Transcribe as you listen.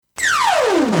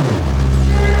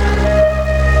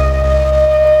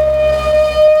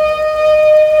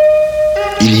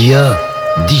y a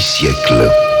 10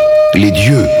 siècles, les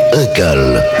dieux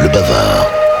Incal, le bavard,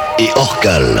 et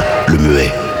Orcal, le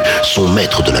muet, sont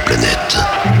maîtres de la planète.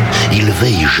 Ils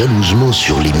veillent jalousement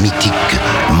sur les mythiques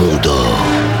monts d'or.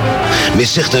 Mais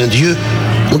certains dieux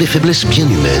ont des faiblesses bien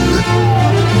humaines.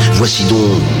 Voici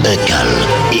donc Incal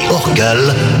et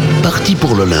Orcal partis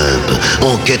pour l'Olympe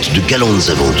en quête de galantes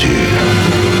aventures.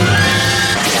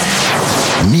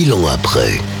 1000 ans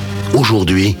après,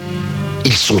 aujourd'hui,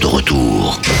 ils sont de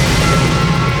retour.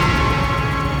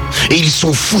 Et ils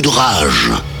sont fous de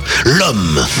rage.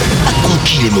 L'homme a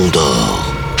conquis les monts d'or.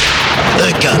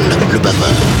 Incal, le bavard,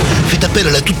 fait appel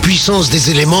à la toute-puissance des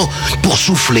éléments pour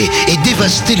souffler et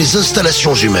dévaster les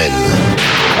installations humaines.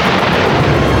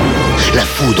 La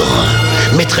foudre,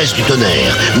 maîtresse du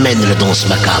tonnerre, mène la danse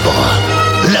macabre.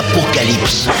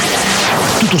 L'apocalypse.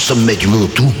 Tout au sommet du mont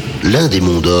Tout, l'un des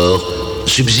monts d'or,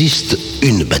 subsiste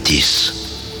une bâtisse.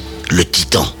 Le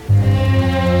Titan.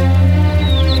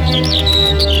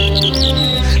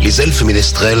 Les elfes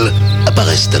ménestrels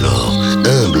apparaissent alors,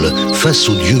 humbles face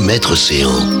au dieu maître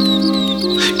séant.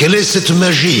 Quelle est cette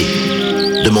magie ?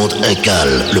 Demande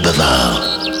Incal, le bavard.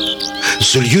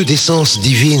 Ce lieu d'essence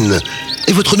divine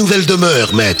est votre nouvelle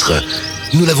demeure, maître.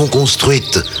 Nous l'avons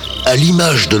construite à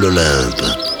l'image de l'Olympe.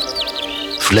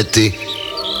 Flattés,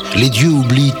 les dieux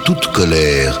oublient toute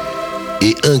colère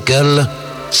et Incal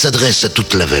s'adresse à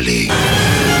toute la vallée.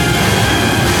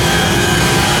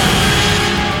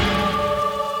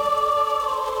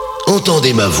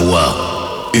 Entendez ma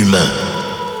voix, humain.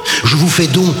 Je vous fais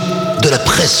don de la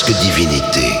presque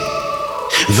divinité.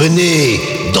 Venez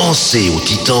danser au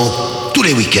Titan tous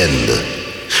les week-ends.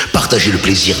 Partagez le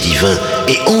plaisir divin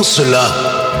et en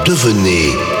cela,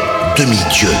 devenez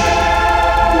demi-dieu.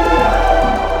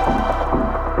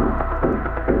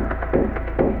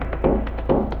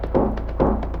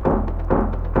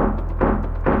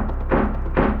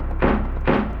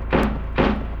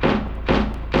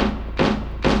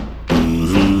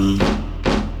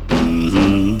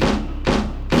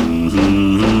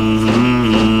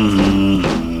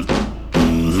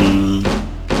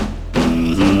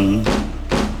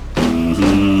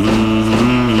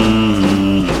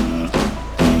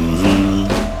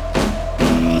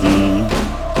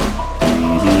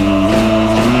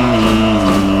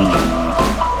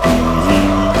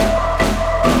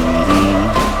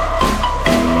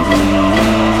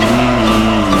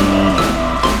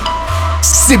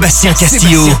 Sébastien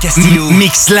Castillo,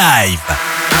 Mix Live.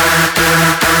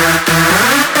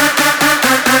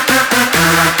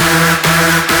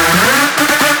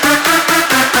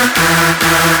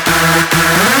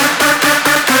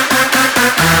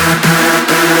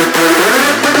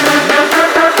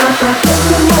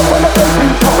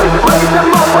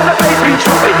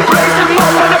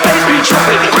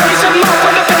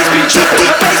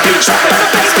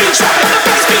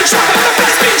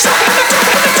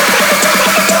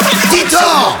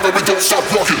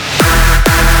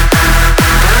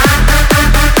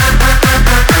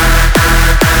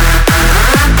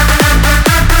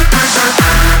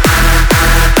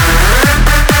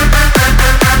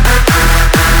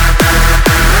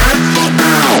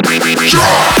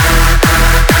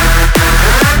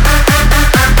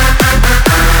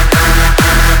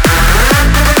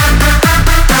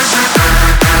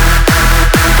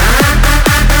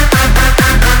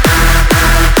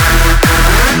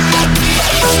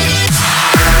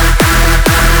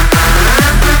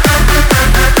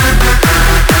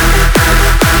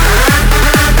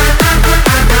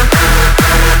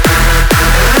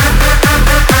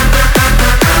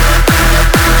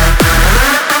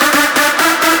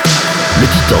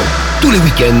 Tous les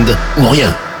week-ends ou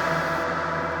rien.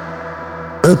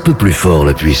 Un peu plus fort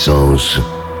la puissance.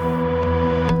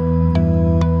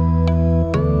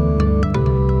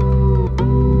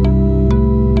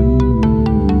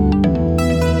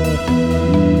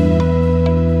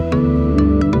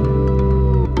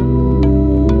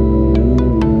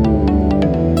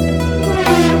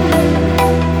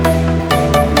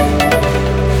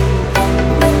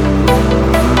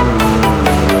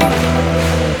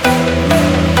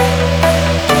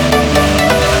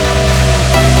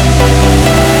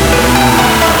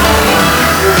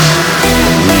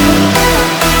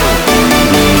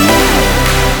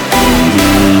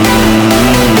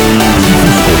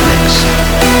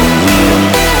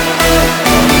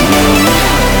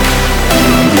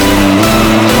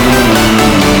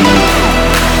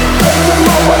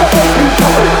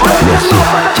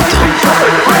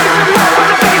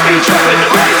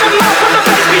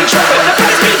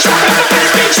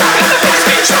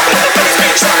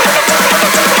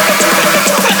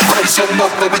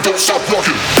 But we don't stop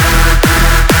walking.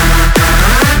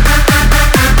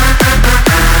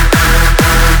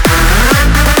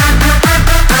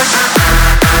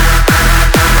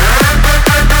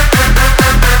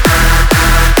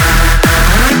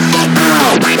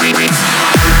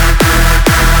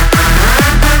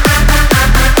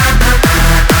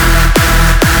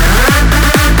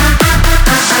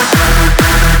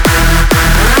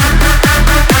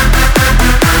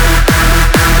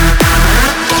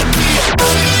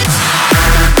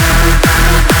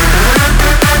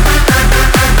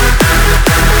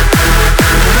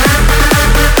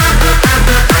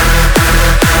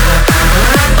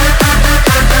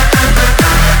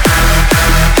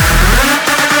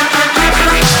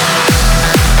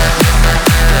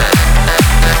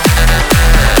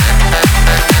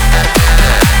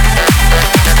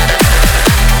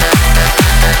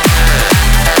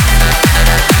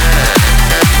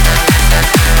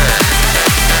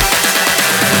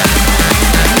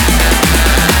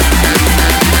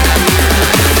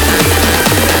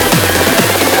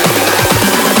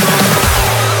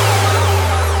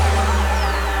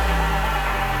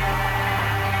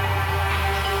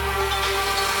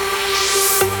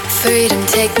 Freedom,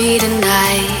 take me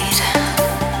tonight.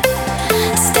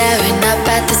 Staring up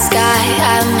at the sky,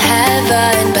 I'm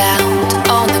heaven bound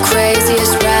on the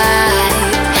craziest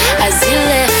ride. As you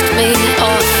lift me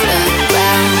off the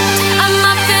ground, I'm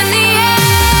up in the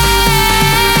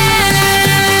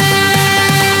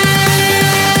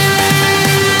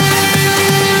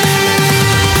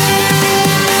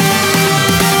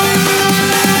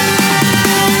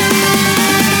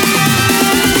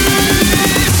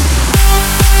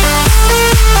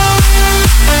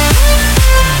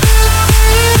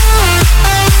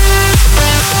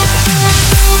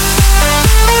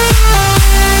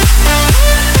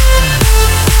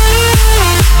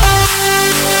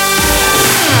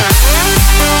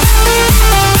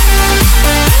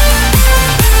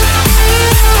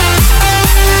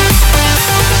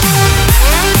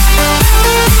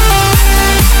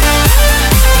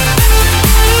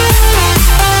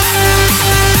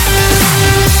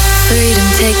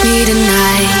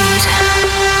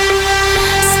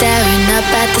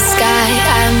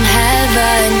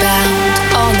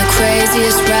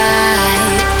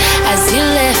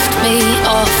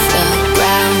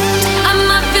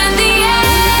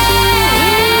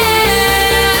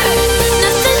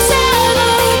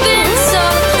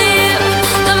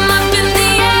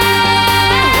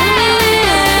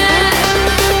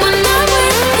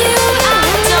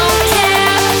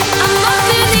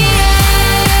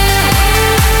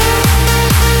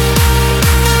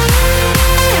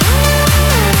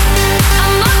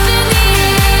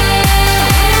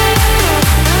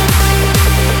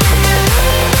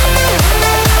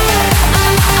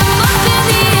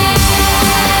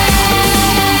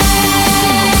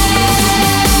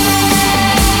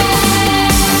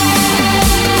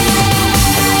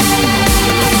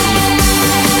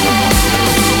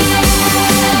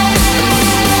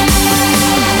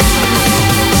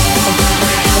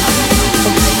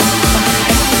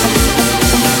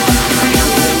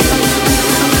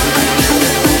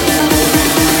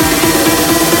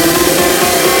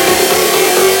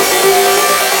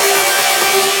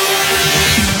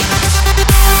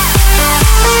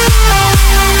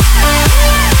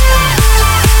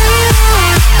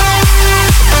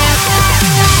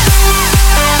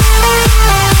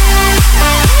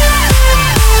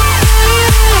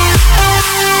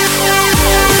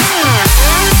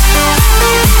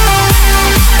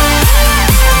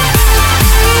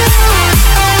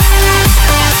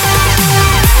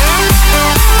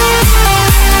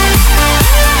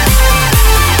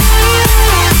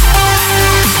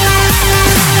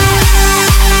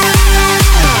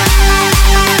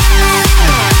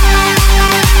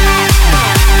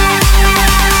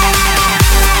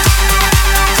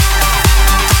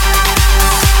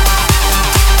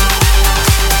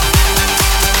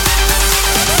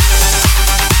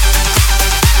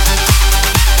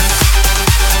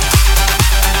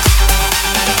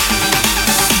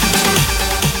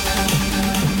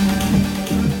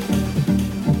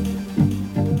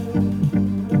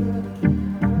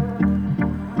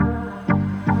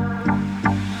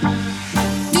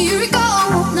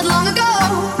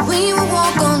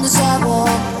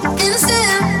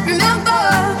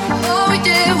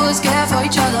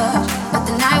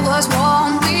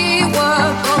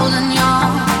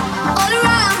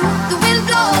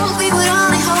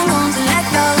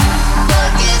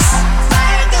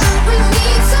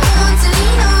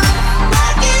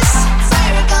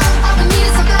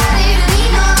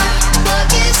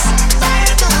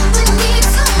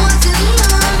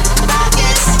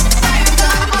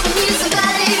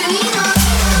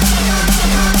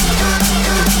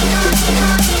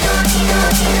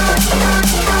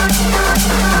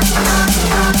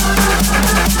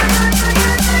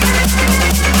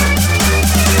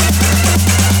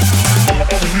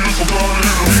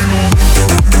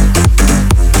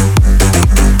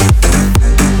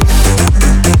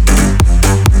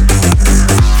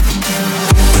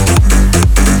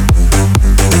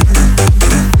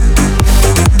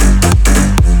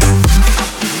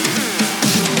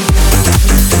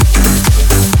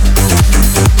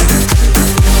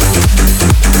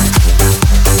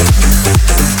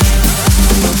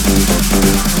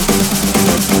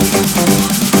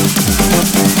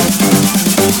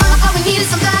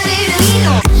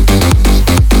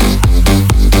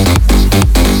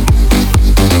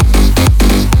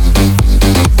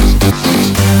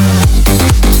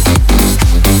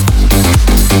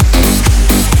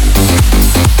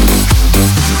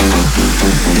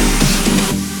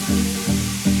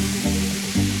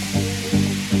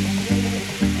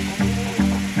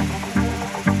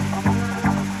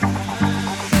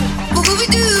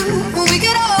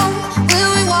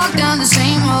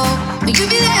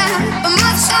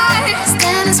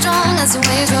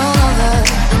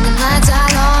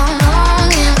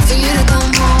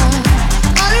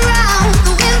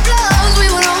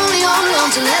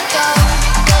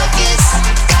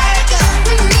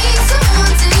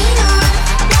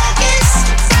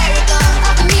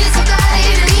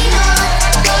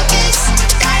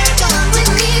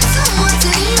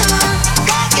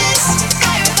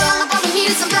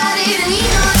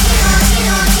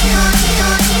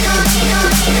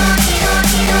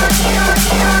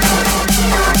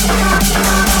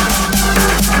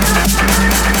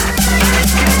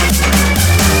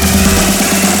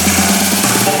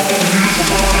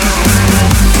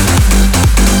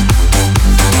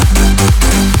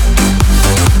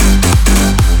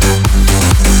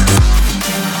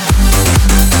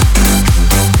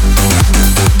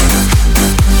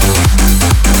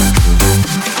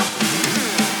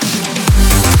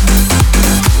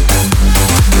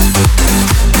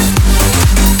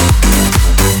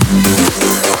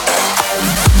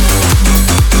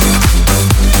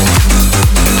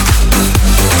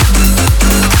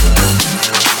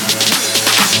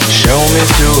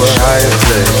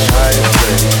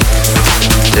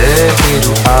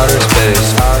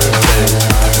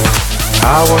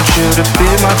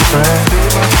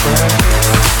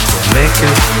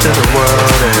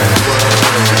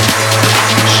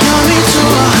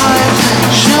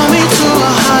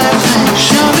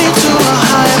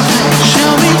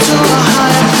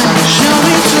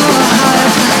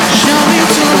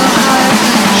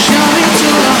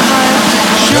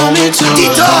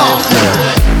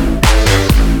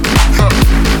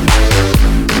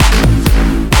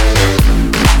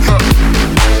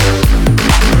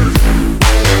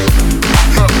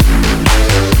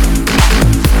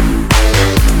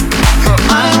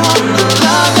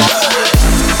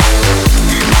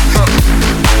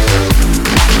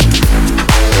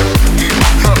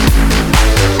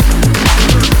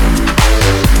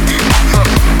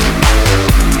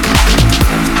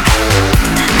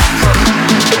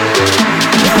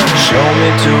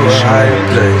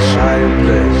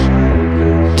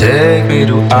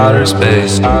Outer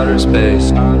space, outer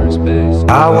space, outer space.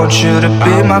 I want you to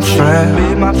be my friend.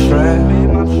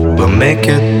 We'll make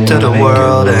it to the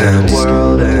world ends.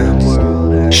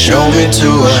 Show me to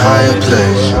a higher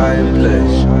place.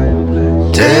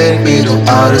 Take me to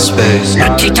outer space.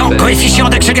 Le titan, coefficient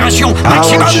d'accélération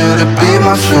maximum. I want you to be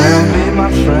my friend.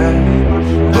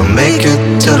 We'll make it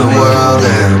to the world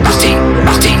ends.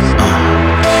 Marty.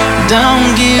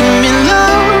 Don't give me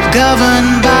love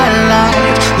governed by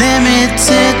life,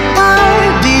 limited by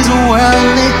these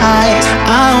worldly heights.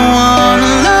 I wanna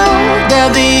love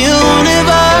that the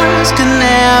universe can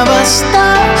never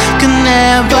stop, can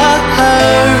never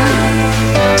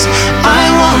hurt. I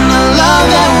wanna love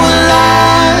that will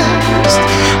last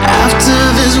after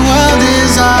this world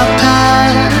is our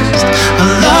past. A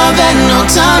love that no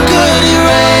time could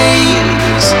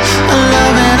erase. A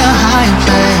love at a high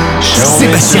place.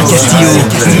 Sébastien Castillo,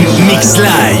 Mix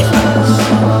Live.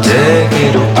 Take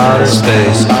me to outer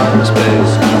space, outer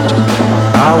space.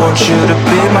 I want you to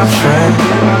be my friend.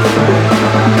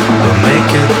 We'll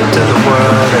make it to the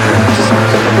world ends.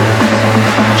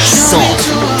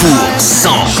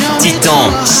 100%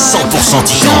 Titan, 100% Titan.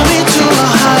 Show me to a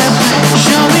higher place.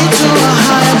 Show me to a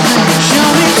higher place. Show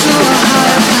me to a higher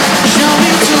place.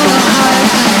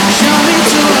 Show me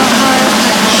to a higher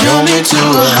place. Show me to a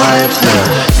higher place.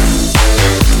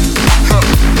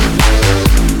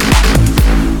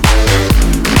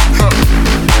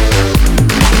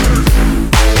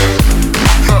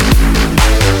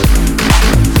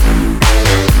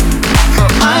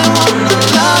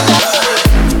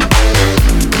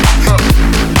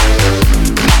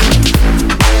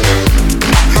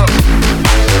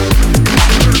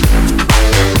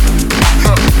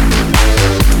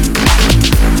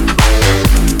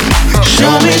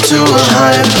 Show me to a higher place. To a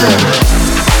higher place.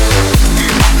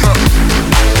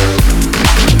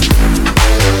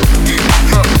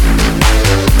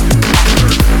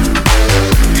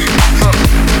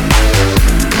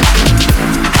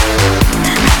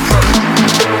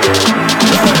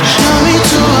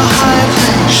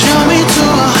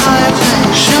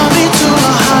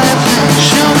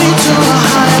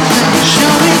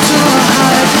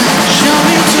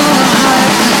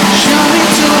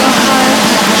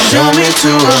 Show me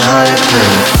to a higher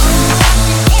place.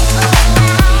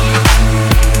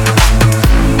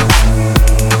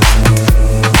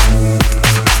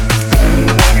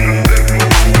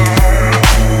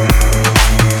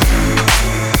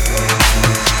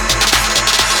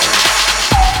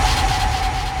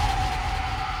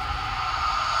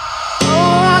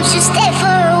 Won't you stay for a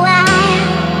while?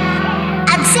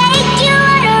 I'll take you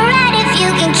on a ride if you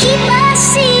can keep up.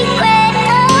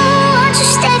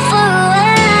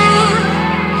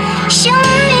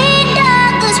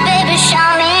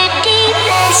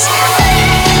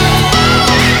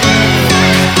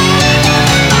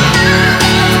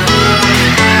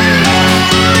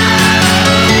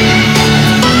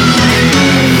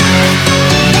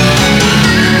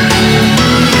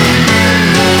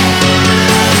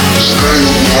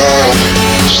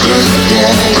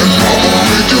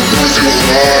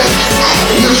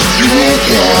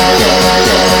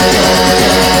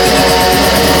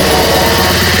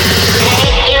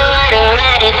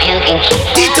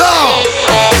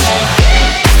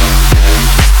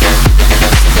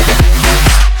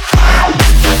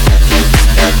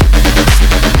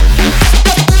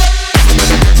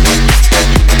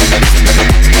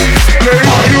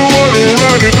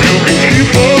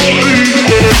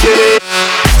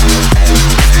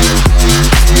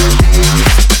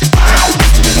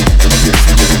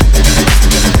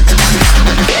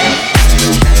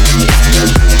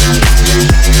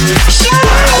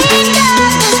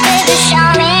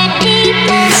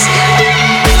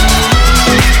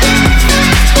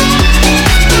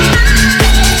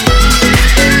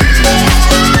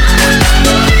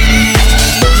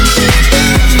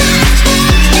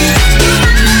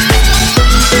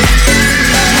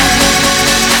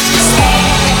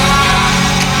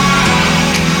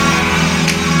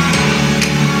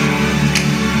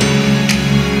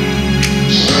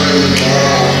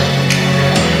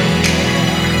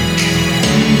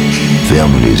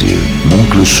 Ferme les yeux,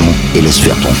 monte le son et laisse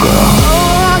faire ton corps.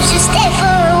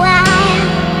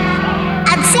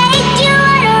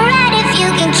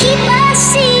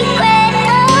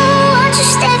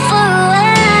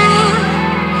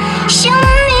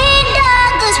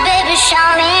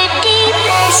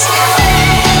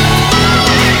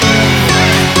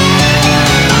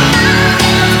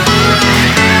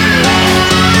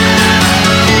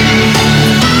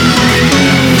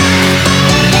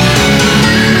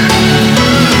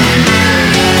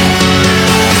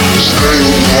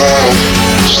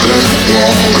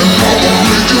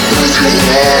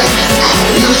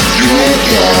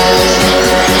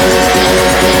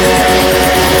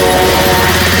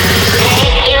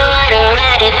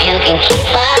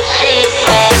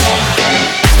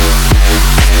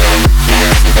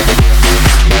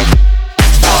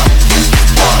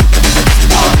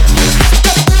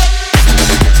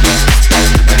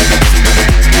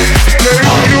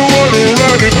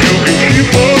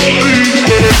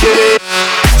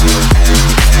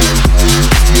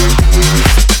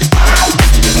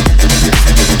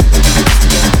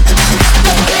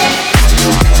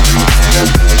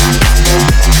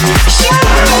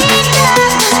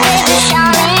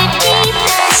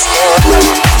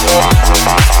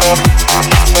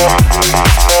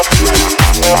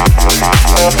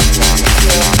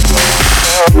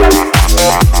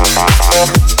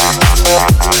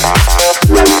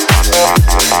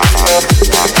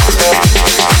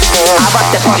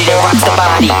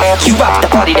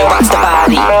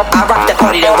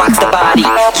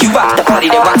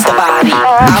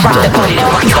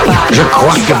 Je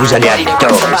crois que vous allez à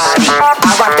tort.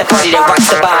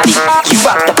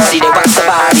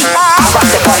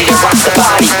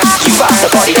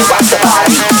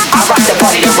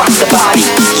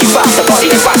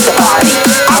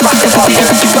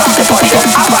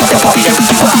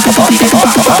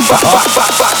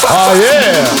 Oh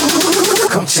yeah!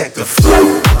 Come check the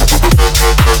flow.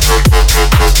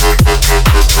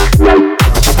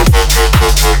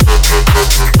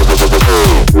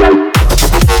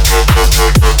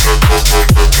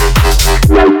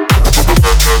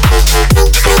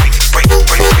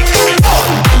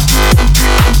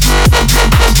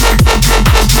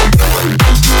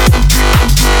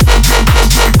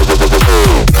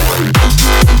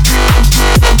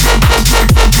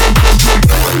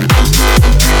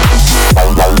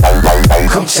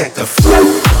 Come check the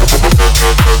flow.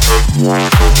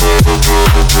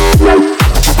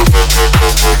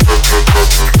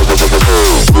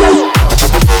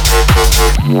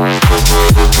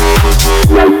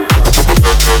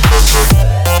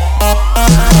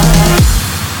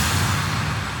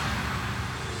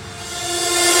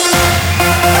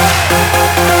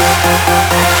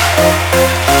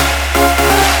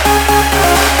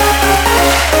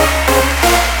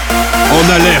 En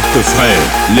alerte, frère.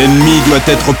 L'ennemi doit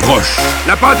être proche.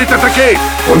 La base est attaquée.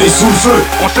 On est sous le feu.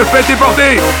 On se fait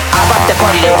déborder.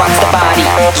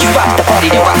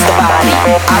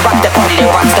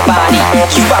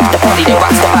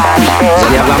 Vous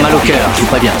allez avoir mal au cœur, je vous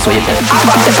préviens, soyez prêts.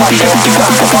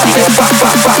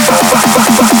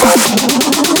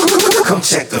 Come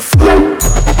check the flow.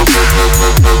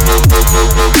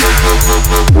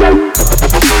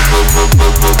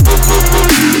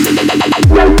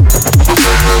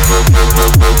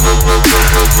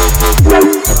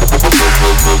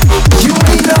 You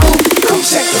ain't know. Come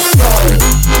check the flow.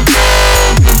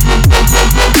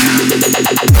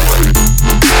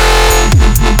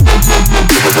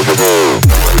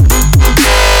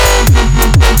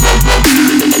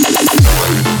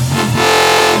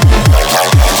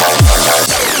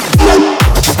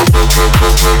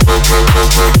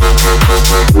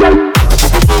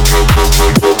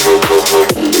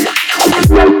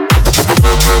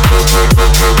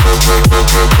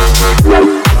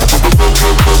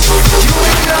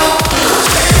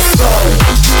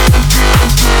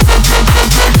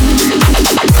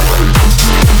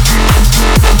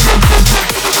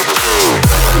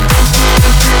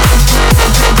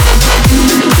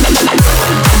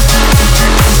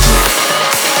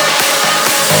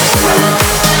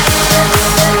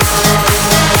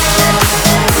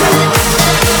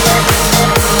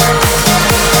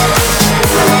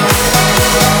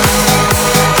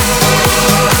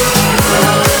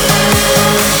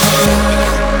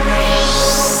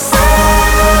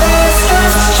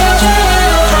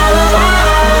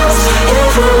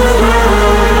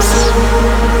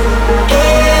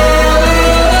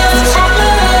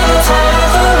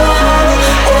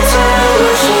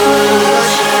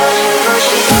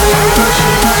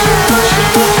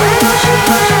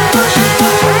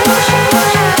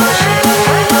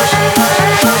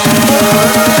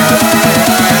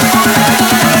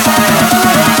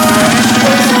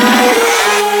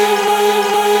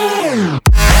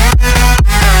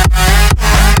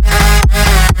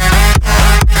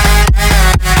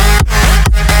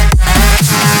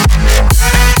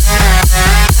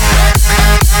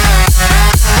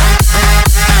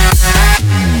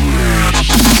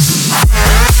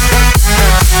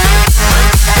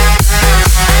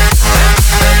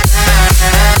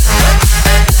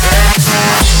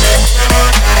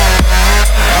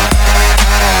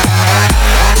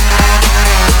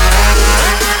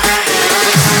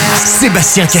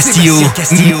 Sébastien Castillo,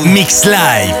 Mix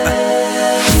Live.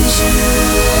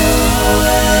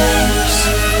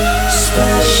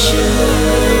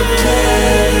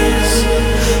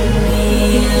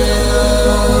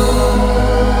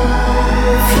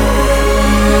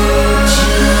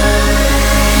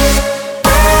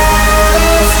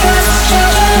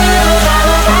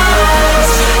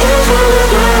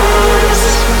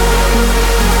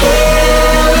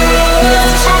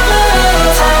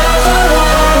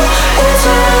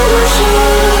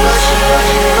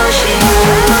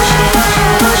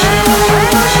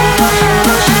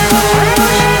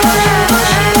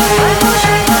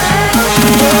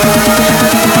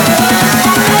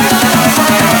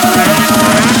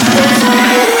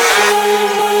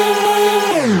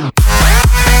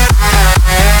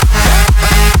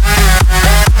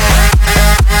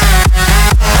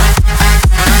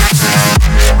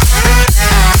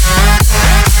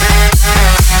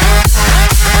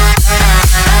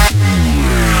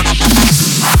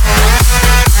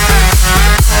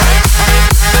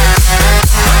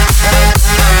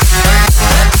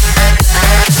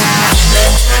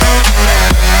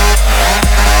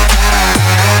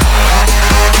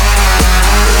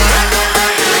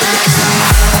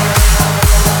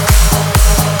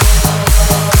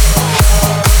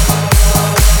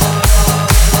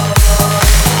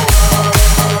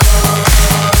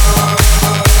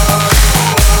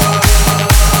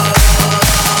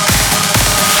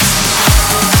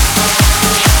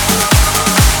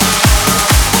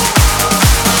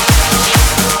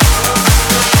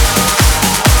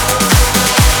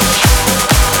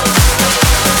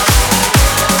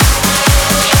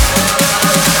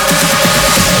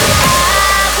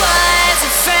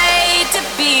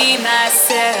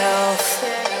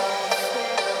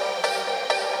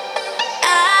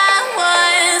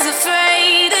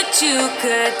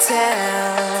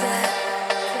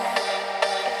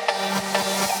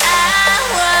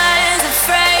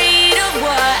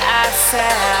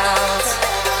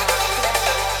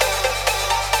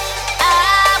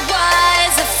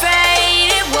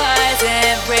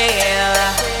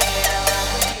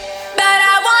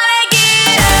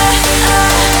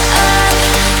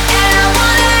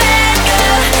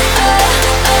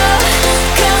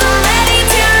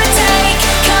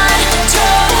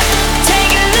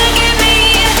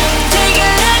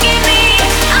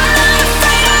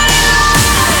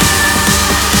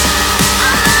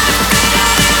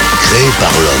 Par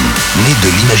l'homme, né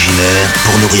de l'imaginaire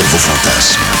pour nourrir vos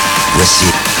fantasmes. Voici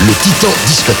le Titan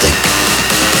Discothèque.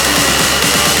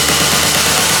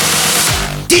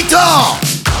 Titan!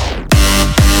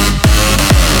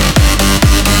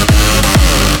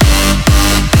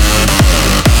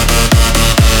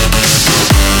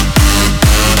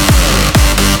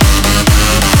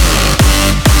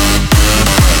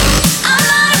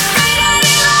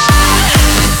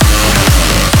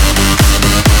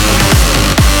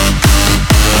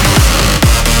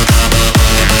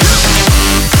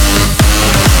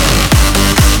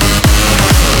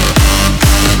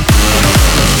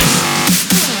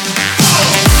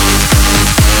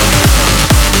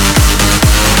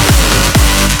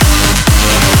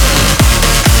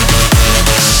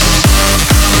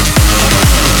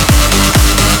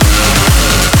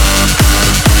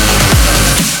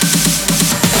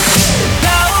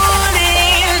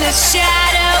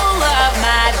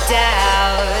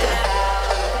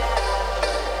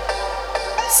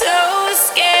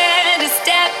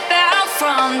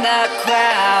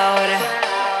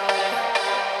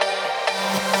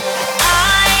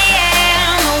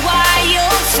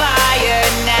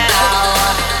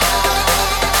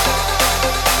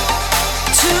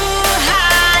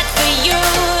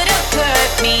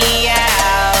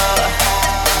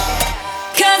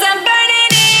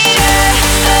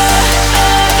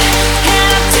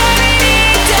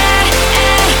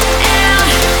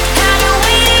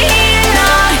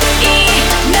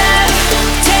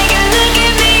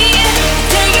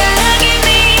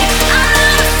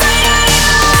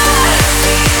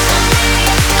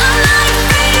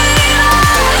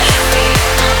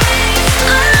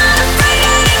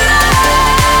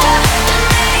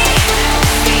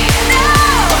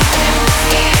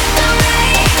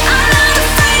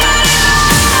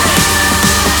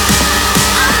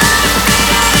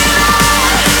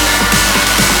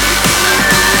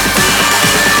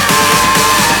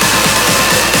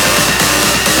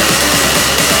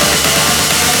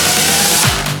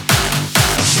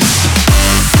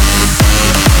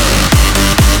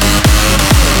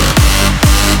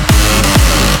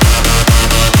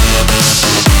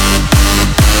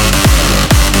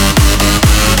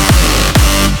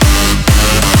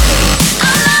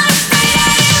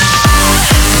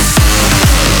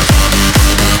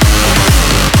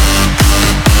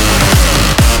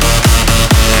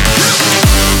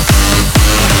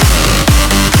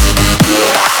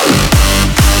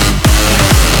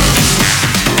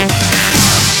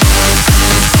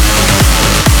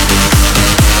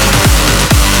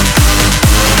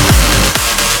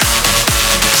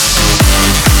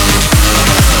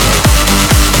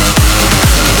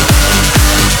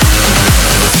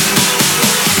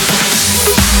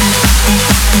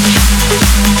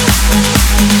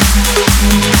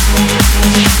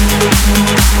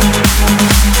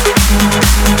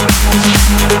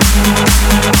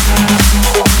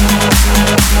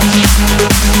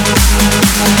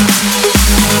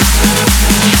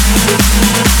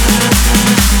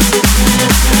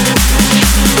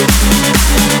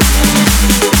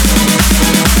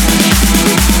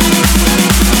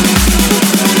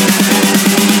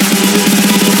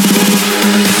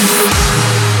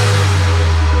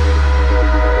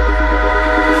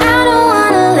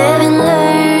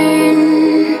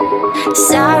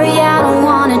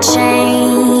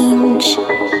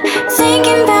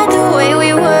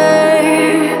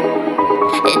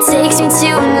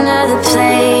 another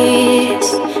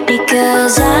place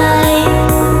because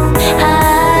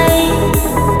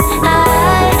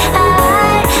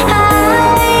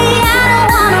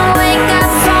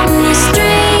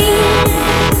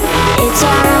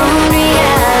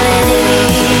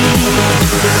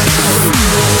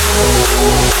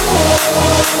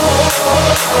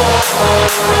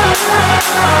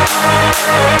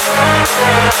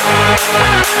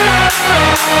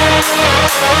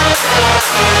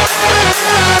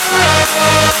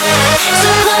so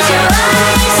close your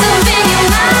eyes, open your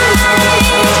mind,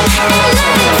 and let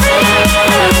it free.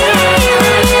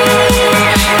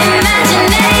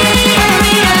 Imaginate and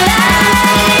realize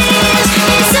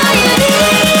it's all you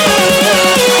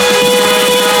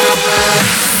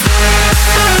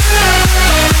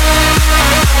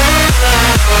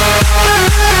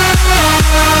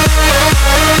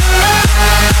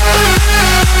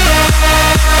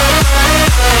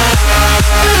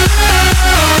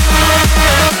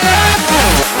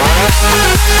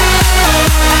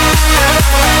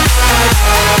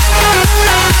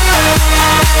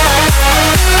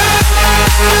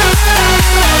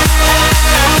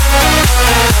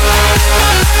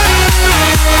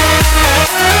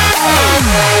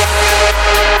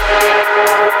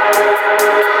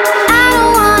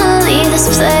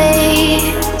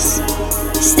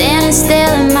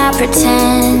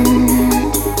pretend.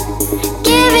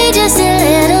 Give me just a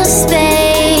little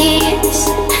space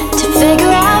to figure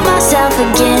out myself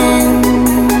again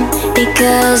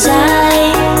because I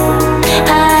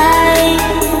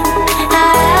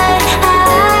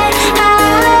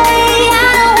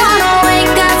don't wanna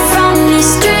wake up from this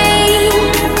dream.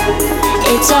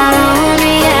 It's our own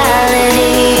reality.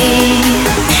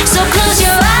 So close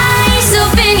your eyes,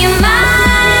 open your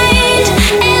mind,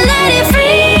 and let it free.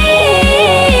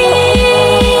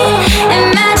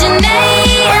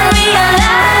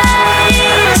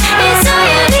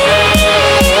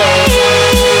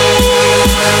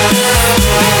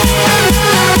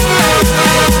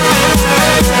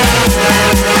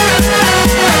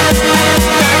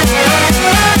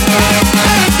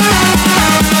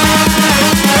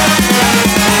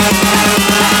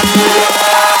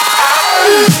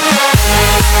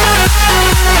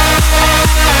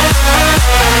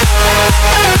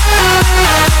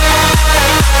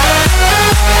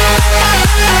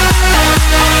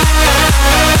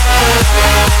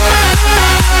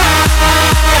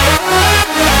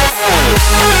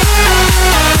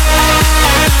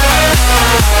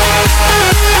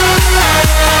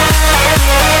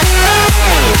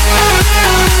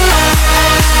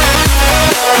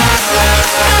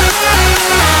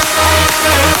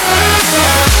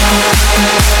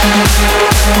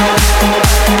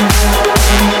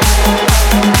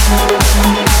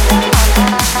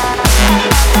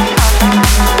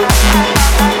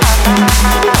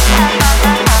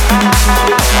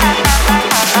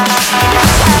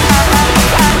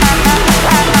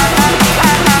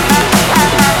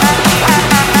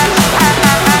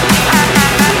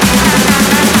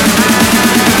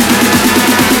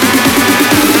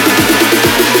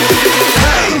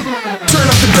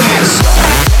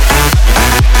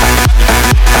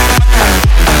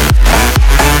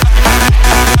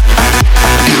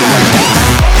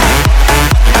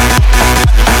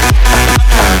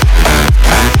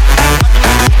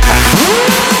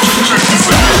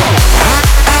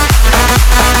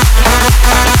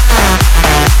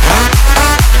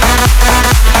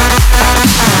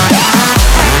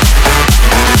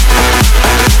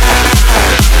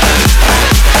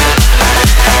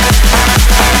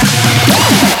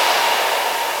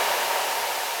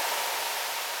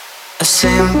 A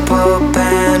simple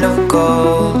band of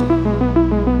gold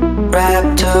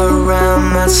wrapped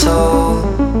around my soul.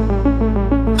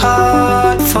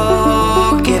 Hard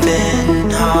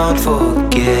forgiven, hard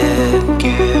forget.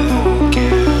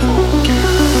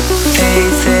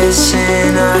 Faith is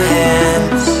in our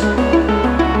hands,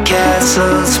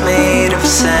 castles made of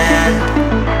sand.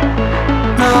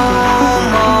 No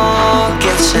more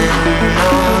guessing, no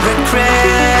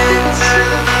regrets.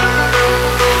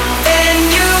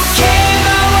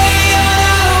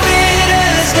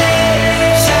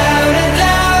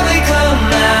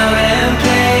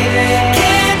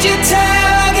 Time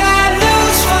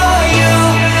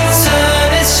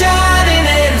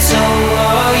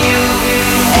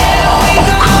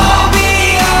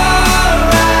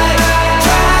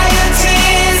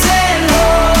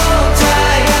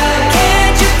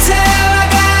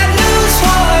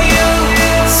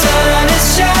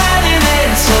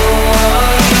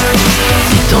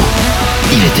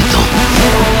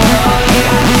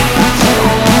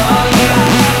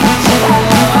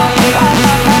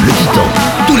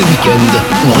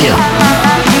ou rien.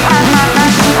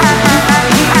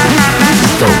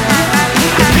 Titan,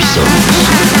 la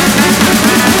puissance.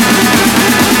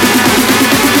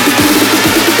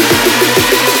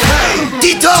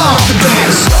 Titan!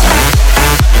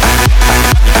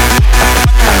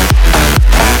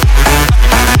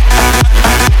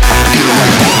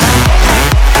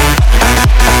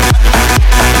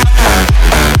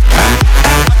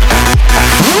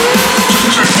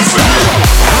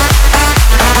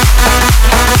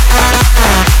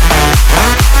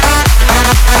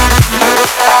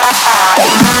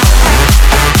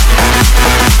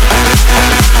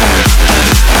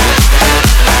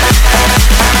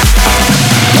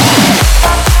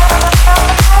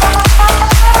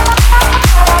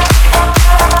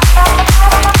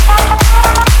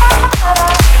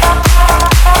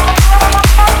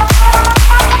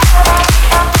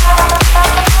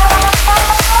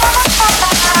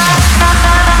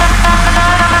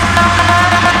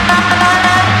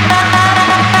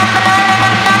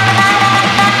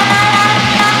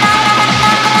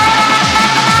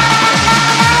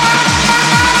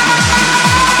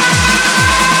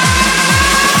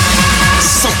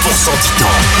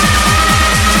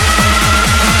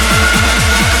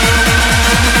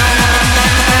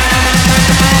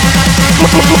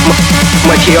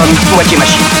 Moitié homme, moitié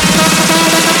machine.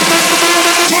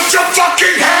 Put your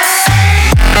fucking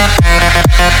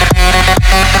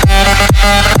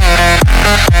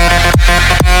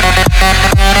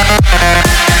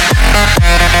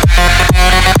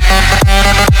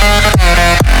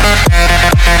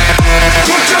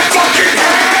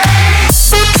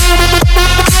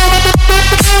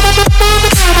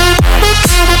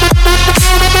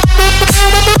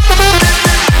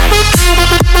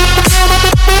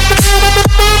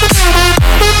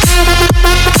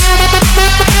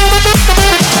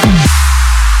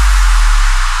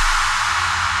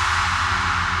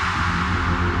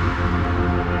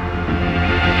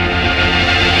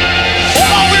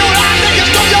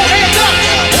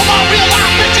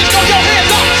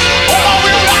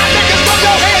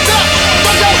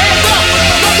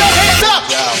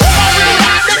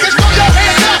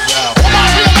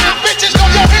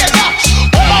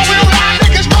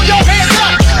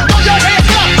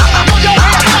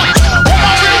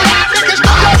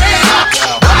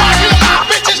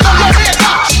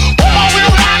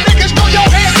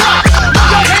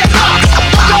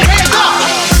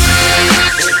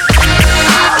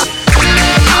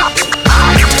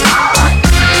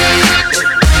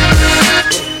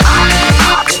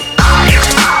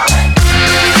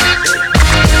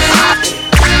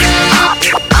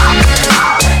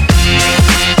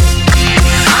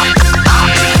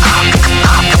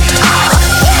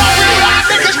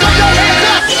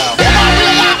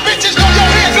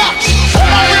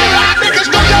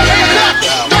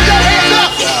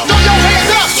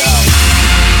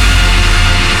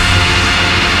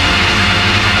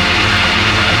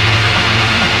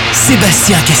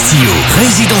Sébastien Castillo,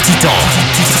 Résident Titan.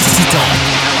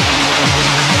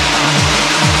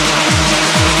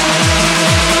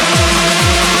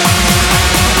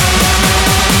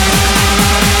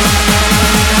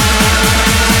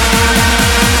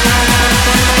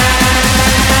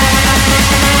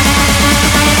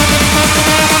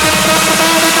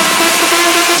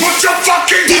 Put your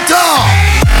fucking Titan!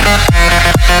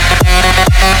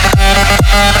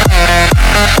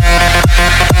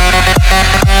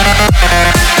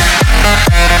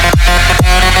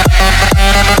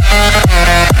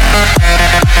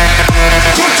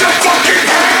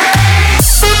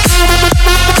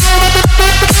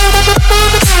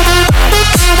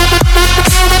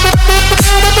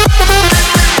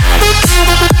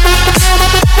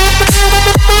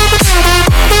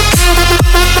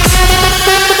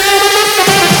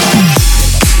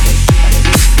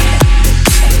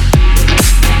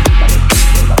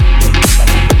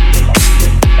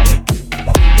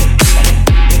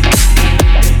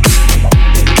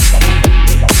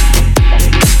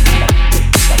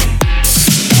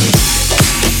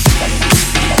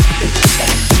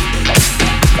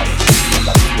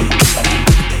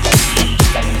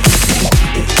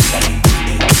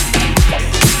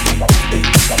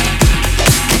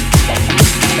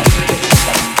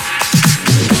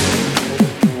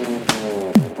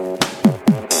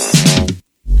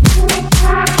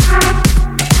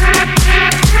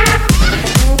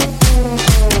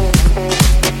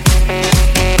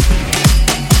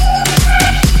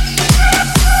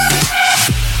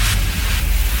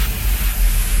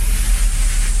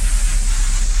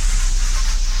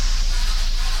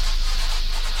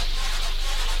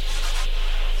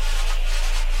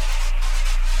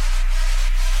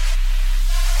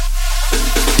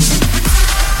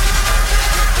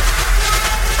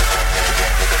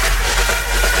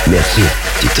 Merci,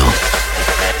 Titan.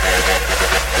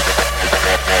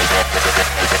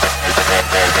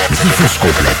 Diffus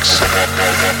complexe.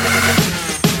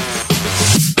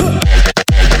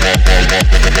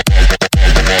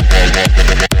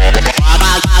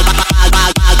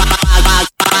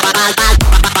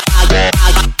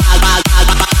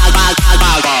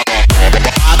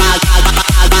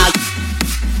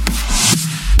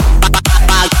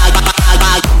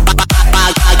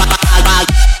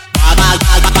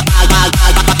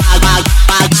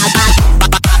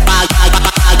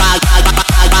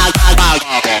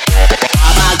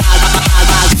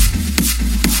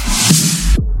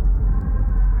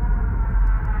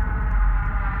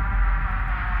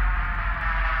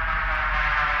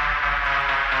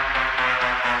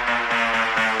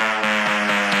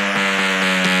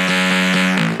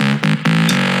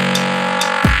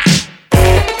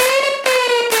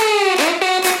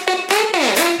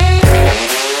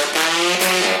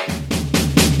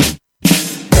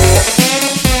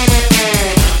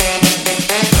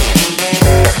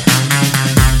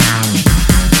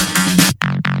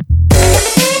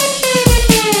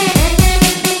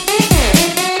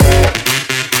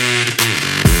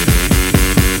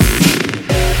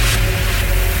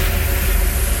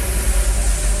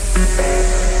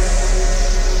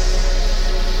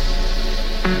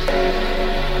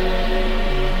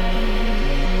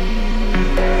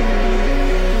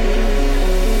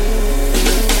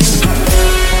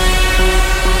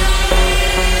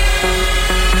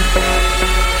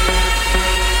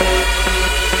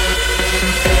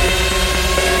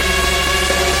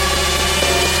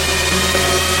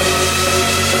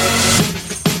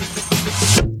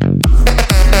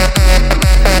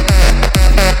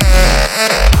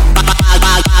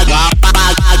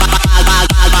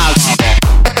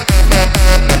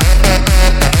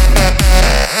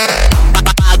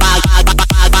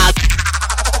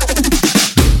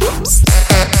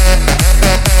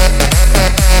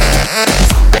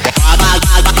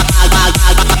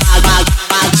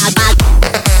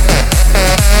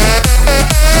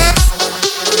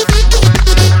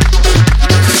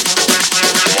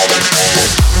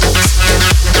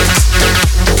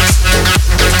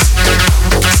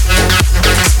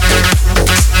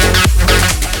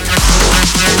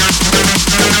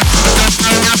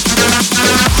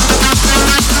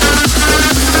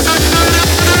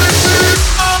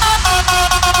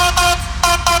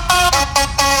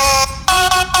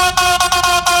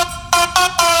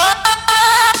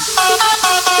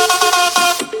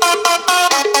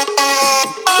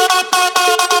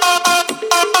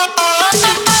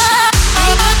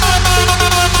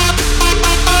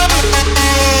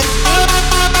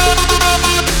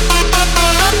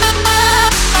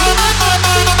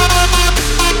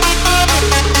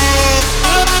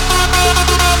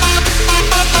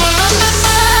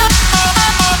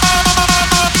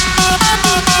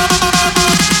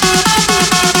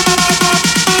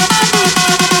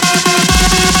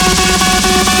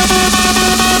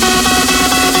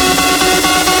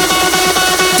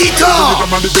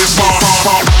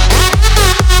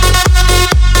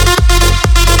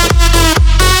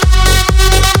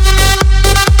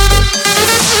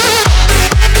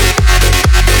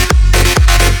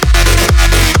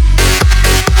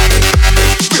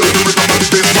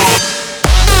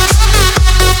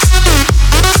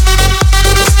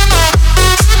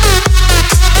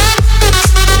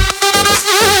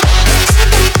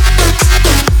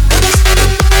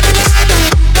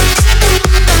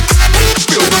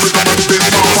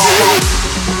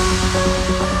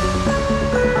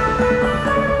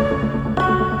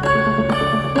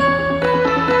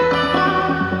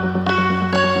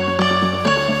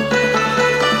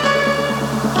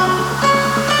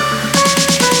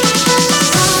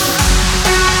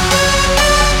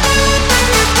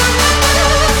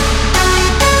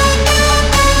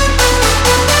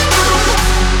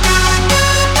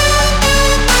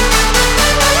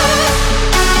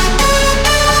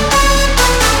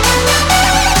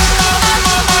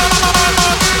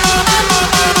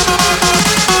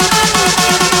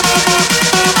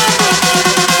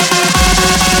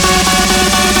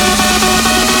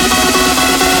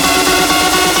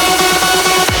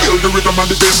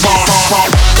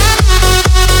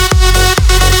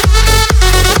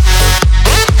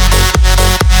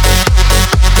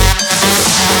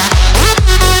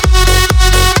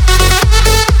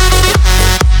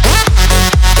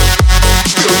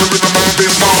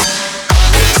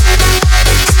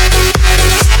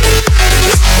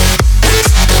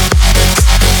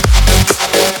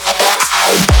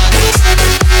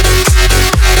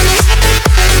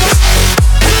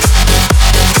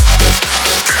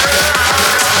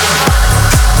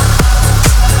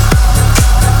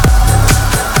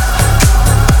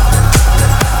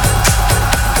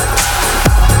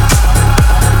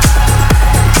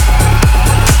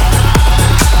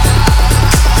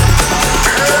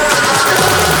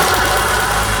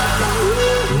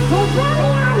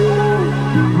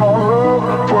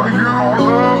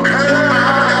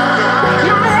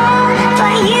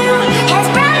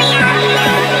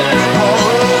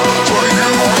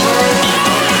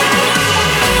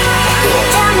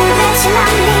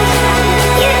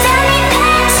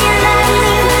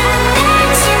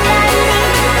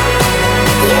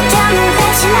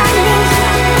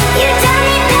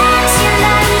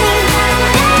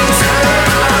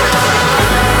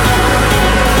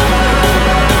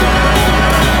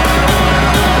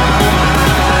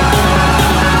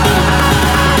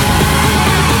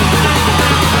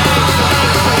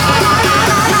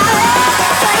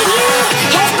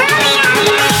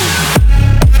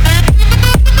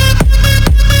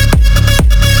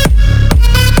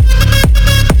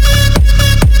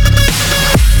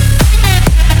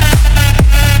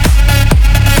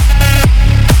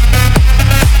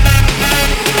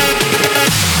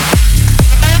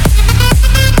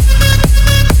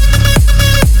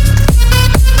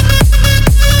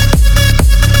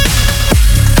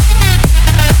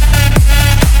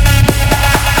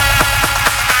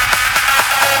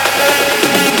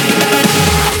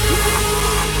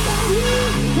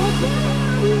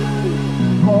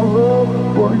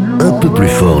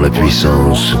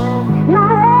 puissance.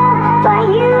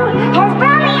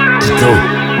 Titan,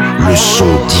 le son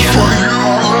divin.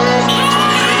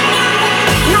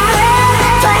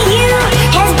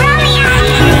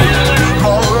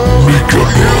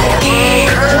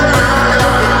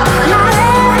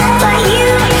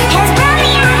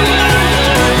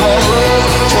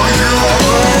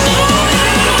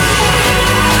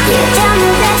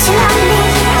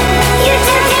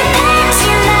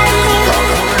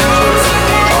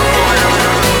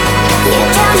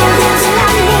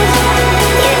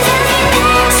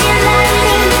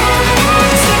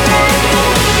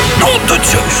 De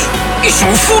Zeus, ils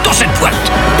sont fous dans cette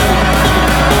boîte.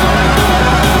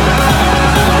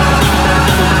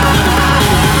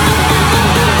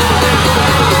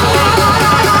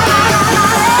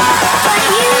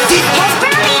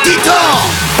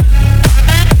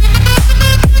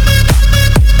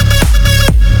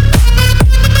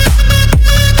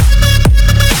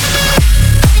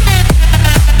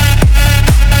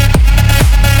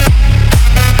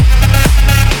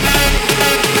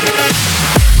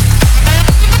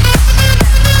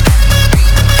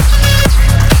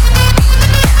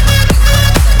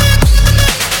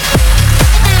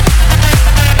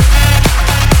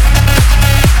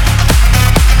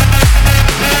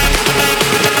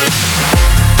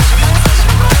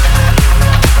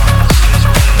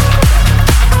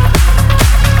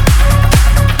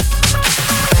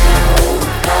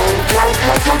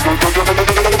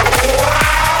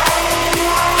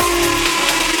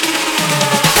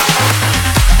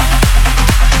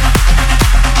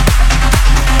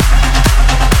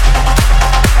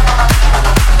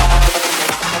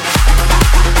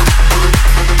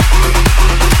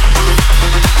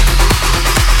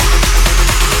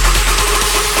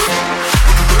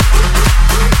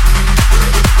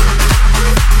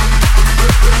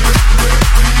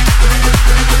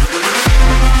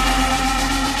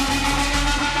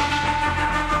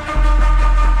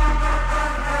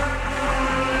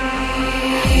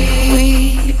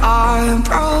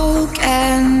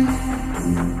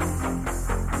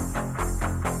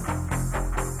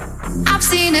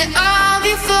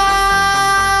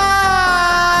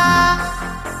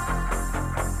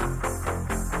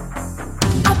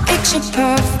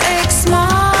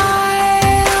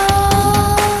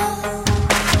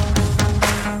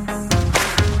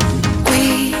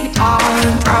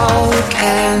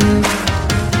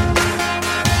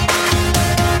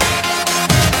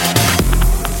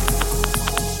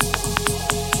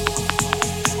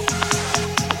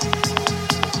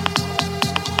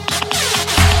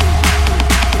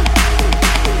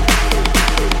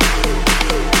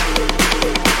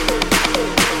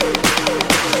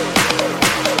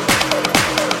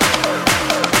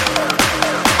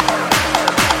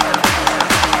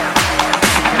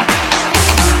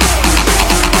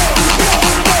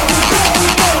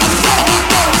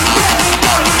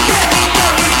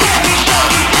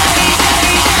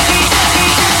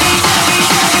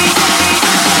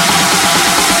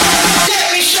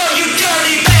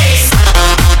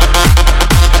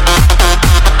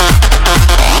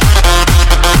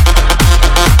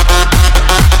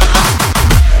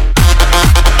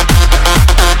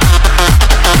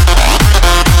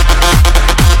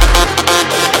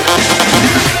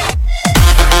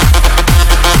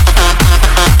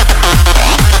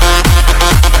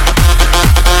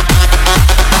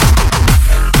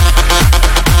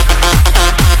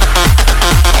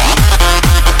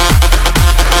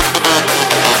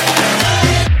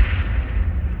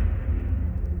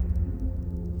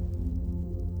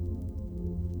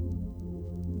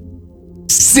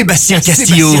 Sébastien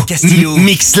Castillo,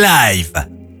 Mix Live.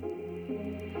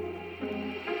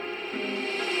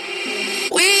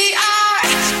 Without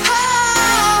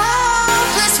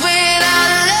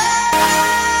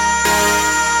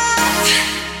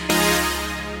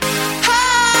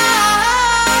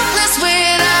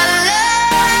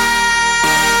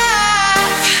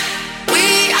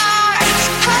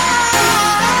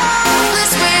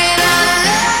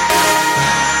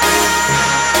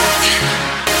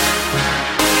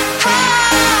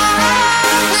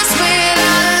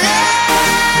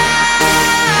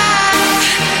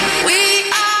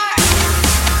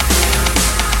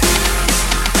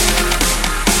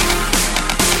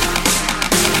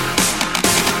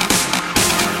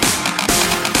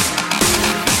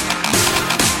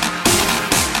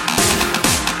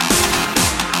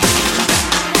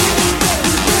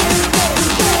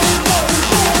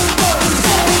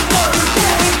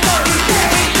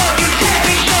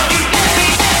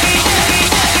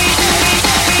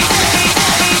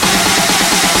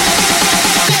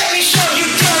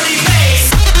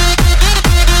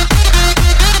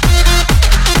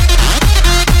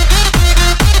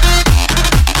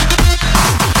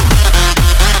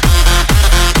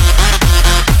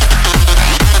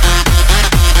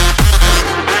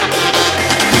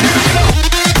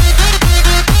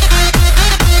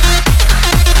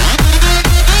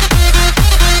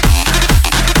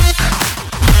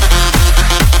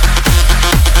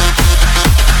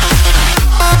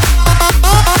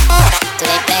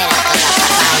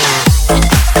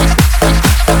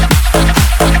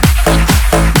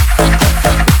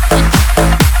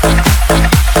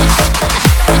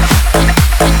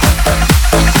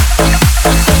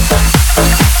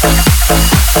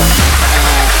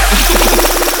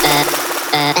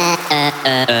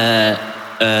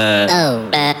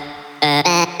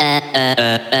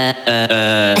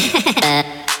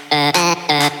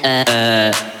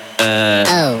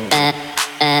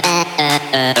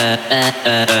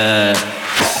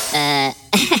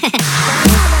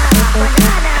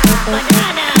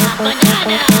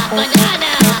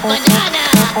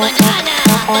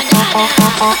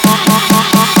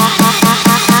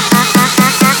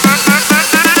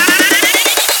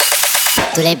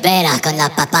Tu le belas con la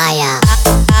papaya.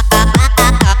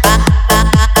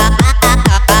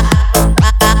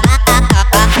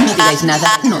 No digáis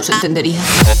nada, no os entendería.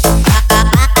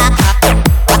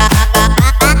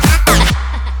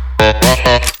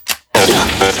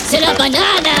 C'est la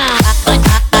banana.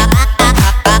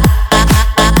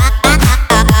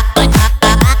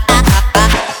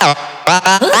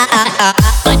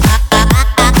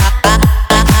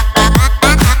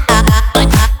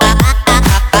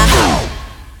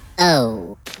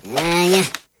 Oh, yeah.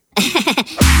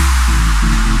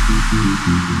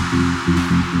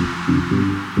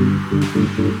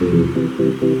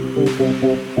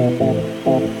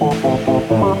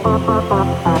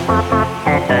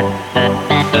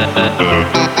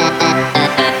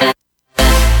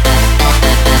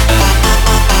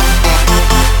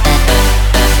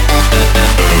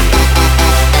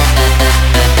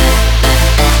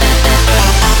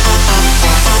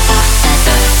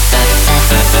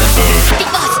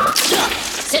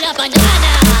 C'est la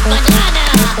banana, banana,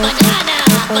 banana,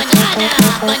 banana,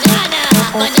 banana, banana,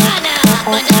 banana,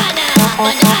 banana.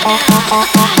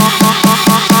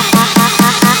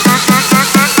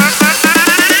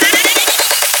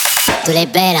 Tu le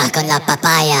belas con la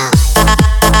papaya.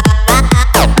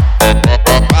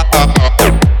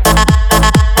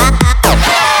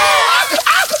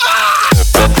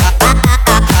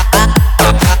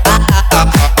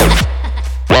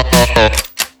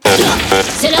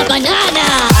 C'est la banana.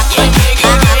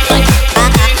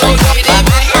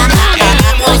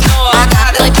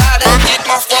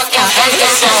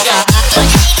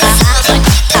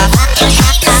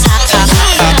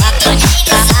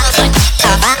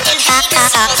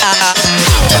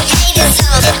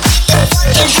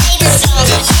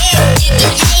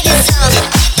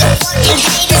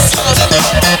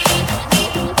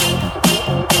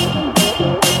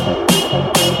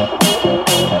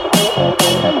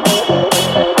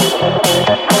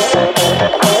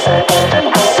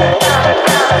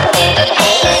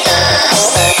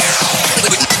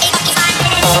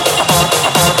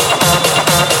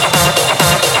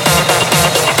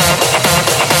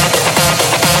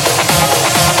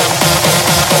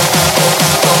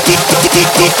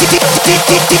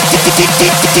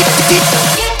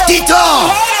 Titan!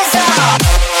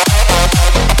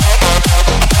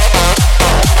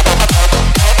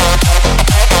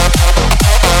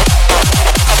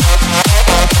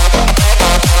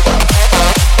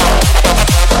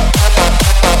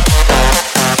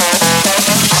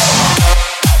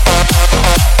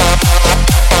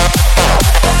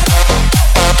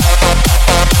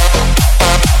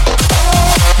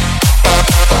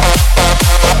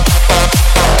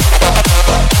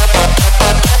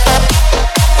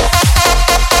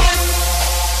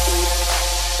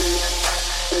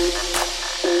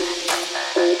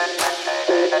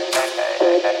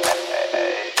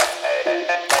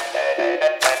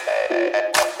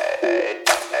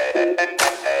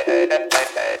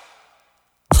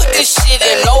 This shit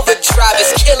in overdrive,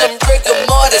 it's killing rigor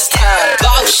mortis time.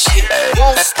 Boss shit,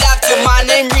 won't stop till my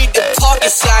name read the parking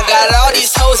sign. Got all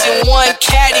these hoes in one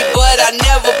caddy, but I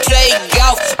never play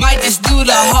golf. Might just do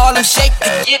the Harlem Shake to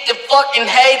get the fucking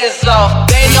haters off.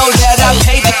 They know that I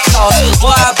paid the cost, boy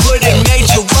I put in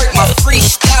major work. My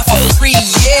freestyle for free,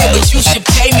 yeah, but you should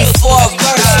pay me for a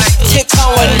verse.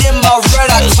 Tiptoeing in my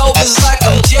red October's like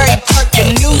I'm Jerry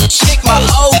Perkin. New chick, my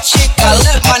old chick, I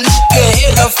let my nigga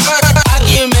hit her first. I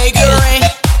can make it rain,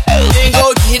 then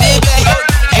go get it back.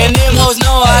 And them hoes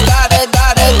know I gotta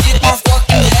get my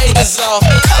fucking haters off.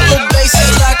 Couple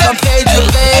bases like I'm Pedro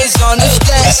Bays on the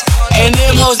stats. And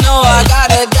them hoes know I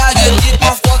gotta get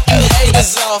my fucking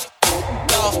haters off.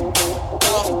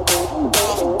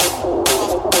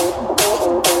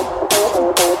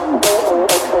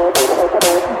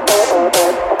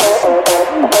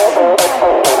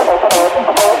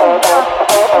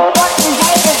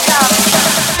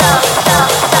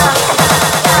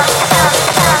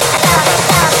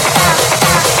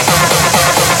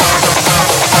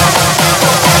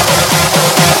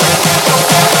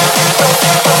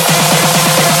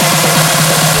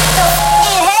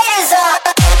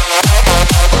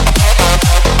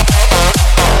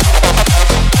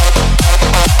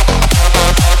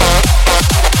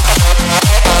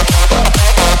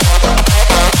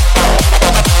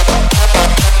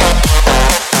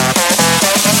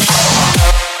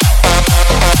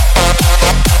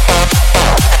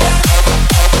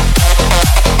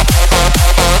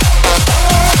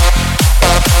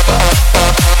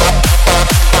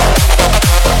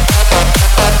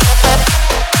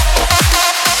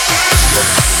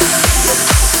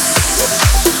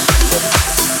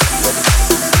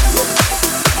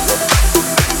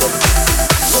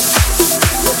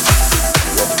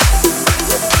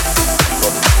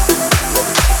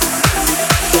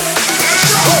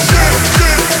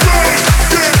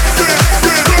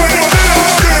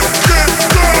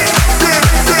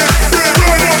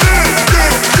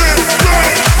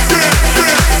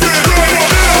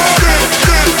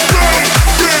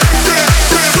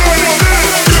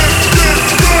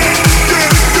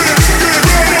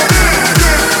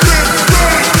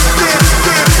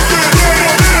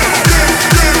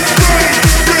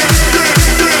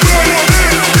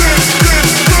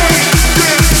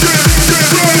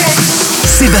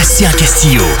 Sébastien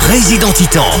Castillo, Résident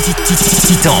Titan.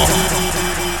 Titan.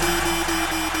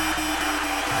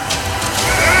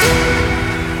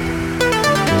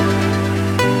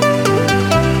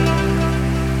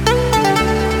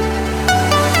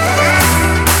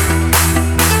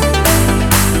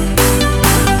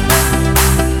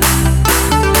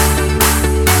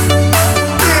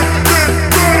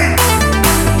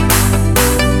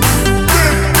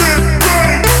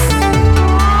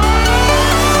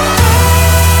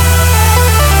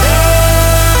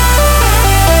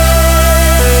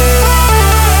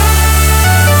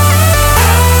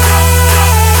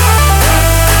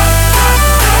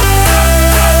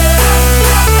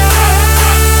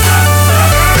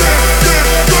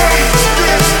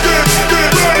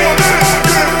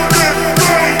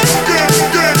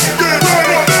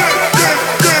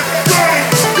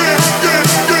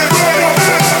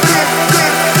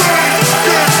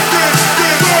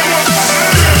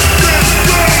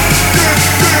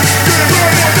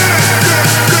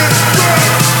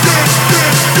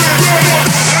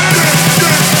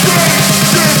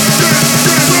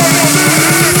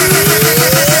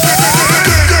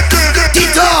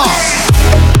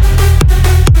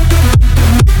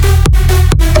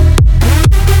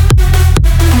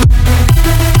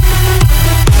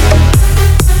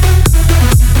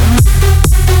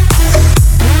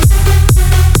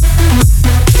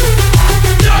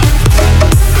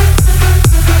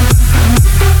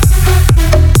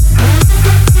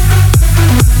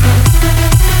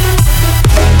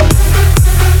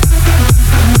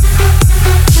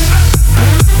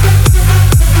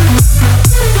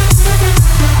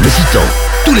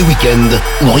 Tous les week-ends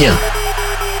ou rien.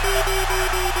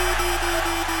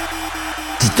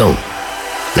 Titan,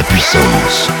 la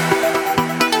puissance.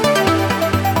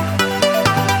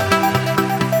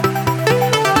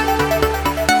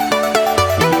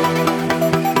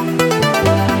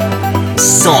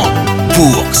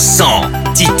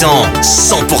 %, Titan,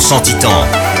 100% Titan.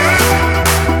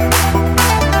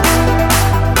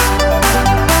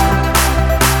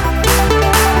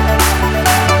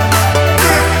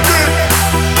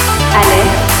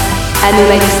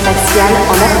 Anomalie spatiale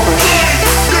en approche.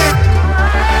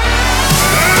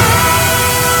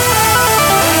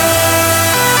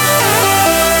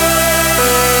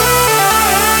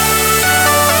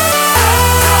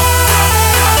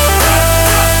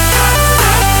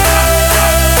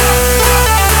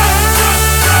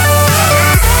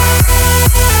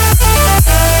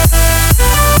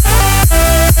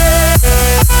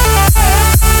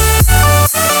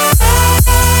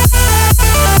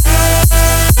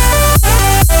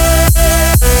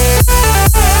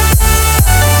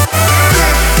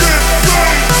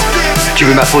 Tu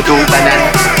veux ma photo,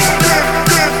 banane?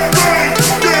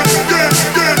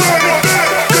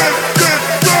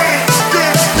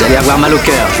 Vous allez avoir mal au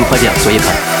cœur, je vous préviens, soyez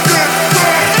prêts.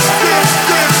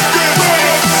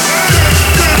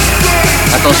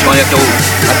 Attention à rouge,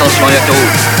 attention à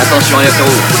rouge, attention à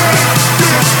rouge.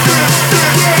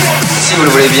 Si vous le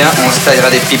voulez bien, on se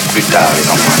taillera des pipes plus tard, les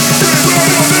enfants.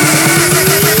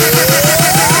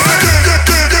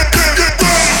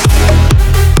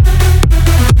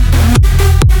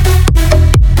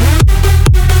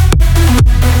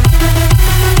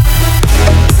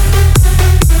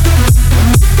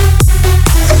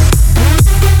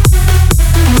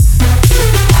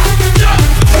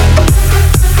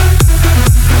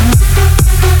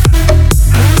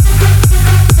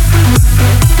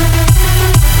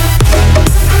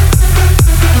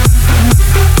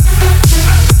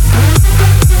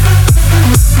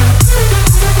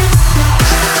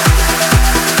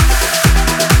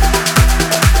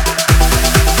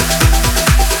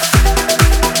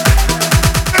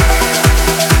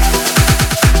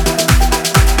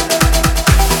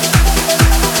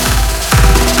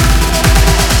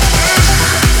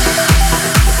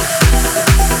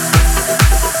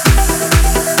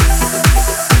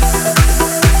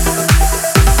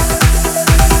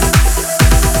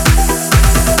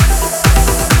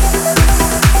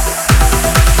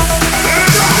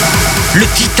 Le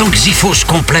Titan Xyphos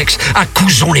complexe à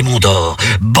Couzon les Monts d'Or.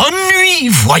 Bonne nuit,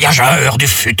 voyageurs du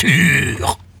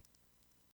futur.